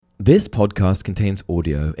This podcast contains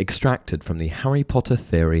audio extracted from the Harry Potter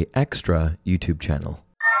Theory Extra YouTube channel.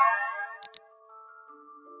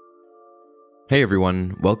 Hey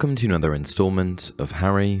everyone, welcome to another installment of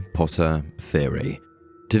Harry Potter Theory.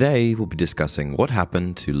 Today we'll be discussing what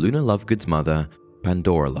happened to Luna Lovegood's mother,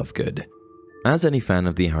 Pandora Lovegood. As any fan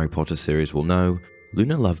of the Harry Potter series will know,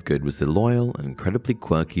 Luna Lovegood was the loyal and incredibly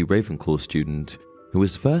quirky Ravenclaw student who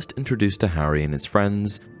was first introduced to Harry and his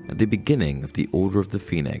friends at the beginning of the Order of the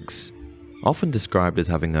Phoenix. Often described as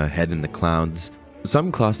having her head in the clouds,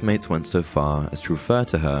 some classmates went so far as to refer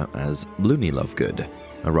to her as Loony Lovegood,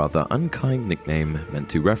 a rather unkind nickname meant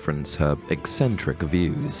to reference her eccentric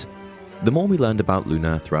views. The more we learned about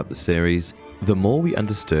Luna throughout the series, the more we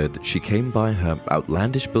understood that she came by her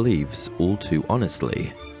outlandish beliefs all too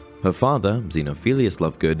honestly. Her father, Xenophilius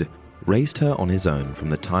Lovegood, raised her on his own from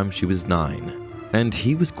the time she was 9, and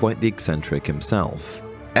he was quite the eccentric himself.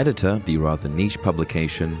 Editor of the rather niche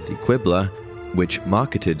publication The Quibbler, which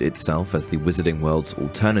marketed itself as the Wizarding World's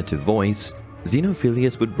alternative voice,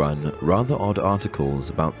 Xenophilius would run rather odd articles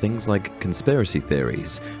about things like conspiracy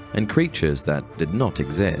theories and creatures that did not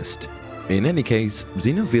exist. In any case,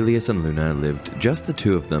 Xenophilius and Luna lived just the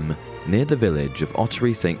two of them near the village of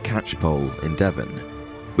Ottery St. Catchpole in Devon.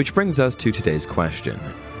 Which brings us to today's question.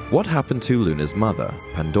 What happened to Luna's mother,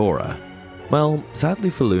 Pandora? Well, sadly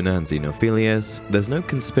for Luna and Xenophilius, there's no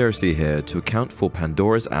conspiracy here to account for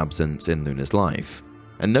Pandora's absence in Luna's life,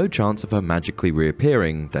 and no chance of her magically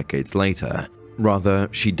reappearing decades later. Rather,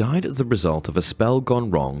 she died as a result of a spell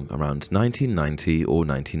gone wrong around 1990 or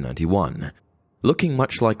 1991. Looking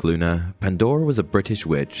much like Luna, Pandora was a British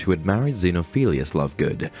witch who had married Xenophilius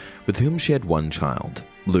Lovegood, with whom she had one child,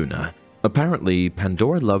 Luna. Apparently,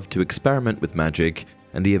 Pandora loved to experiment with magic,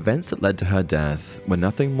 and the events that led to her death were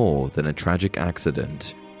nothing more than a tragic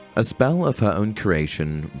accident, a spell of her own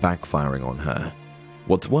creation backfiring on her.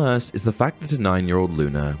 What's worse is the fact that a 9-year-old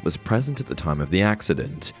Luna was present at the time of the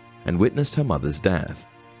accident and witnessed her mother's death,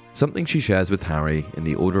 something she shares with Harry in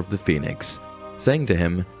the Order of the Phoenix, saying to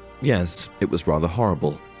him, "Yes, it was rather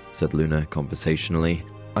horrible," said Luna conversationally.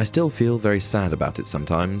 "I still feel very sad about it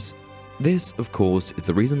sometimes." This, of course, is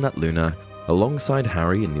the reason that Luna, alongside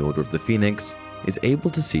Harry in the Order of the Phoenix, is able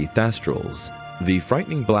to see Thestrals, the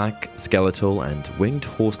frightening black, skeletal, and winged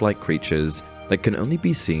horse-like creatures that can only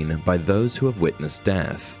be seen by those who have witnessed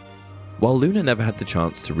death. While Luna never had the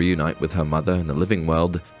chance to reunite with her mother in the living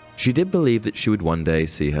world, she did believe that she would one day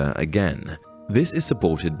see her again. This is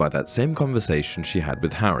supported by that same conversation she had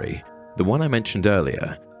with Harry, the one I mentioned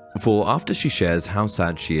earlier. For after she shares how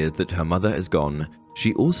sad she is that her mother is gone,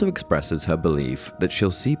 she also expresses her belief that she'll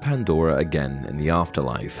see Pandora again in the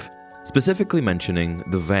afterlife, specifically mentioning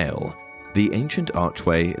the Veil, the ancient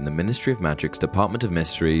archway in the Ministry of Magic's Department of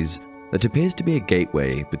Mysteries that appears to be a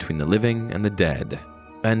gateway between the living and the dead.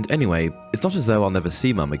 "And anyway, it's not as though I'll never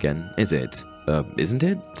see Mum again, is it?" Isn't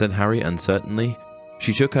it?" said Harry uncertainly.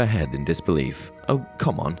 She shook her head in disbelief. "Oh,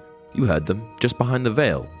 come on. You heard them, just behind the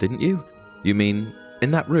veil, didn't you? You mean, in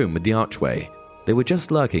that room with the archway? They were just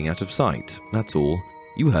lurking out of sight, that's all.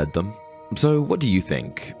 You heard them. So what do you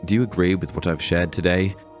think? Do you agree with what I've shared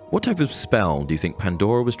today? What type of spell do you think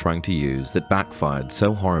Pandora was trying to use that backfired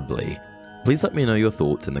so horribly? Please let me know your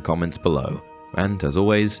thoughts in the comments below. And as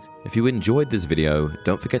always, if you enjoyed this video,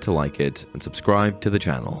 don't forget to like it and subscribe to the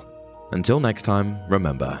channel. Until next time,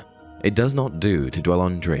 remember, it does not do to dwell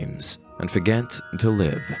on dreams and forget to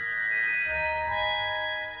live.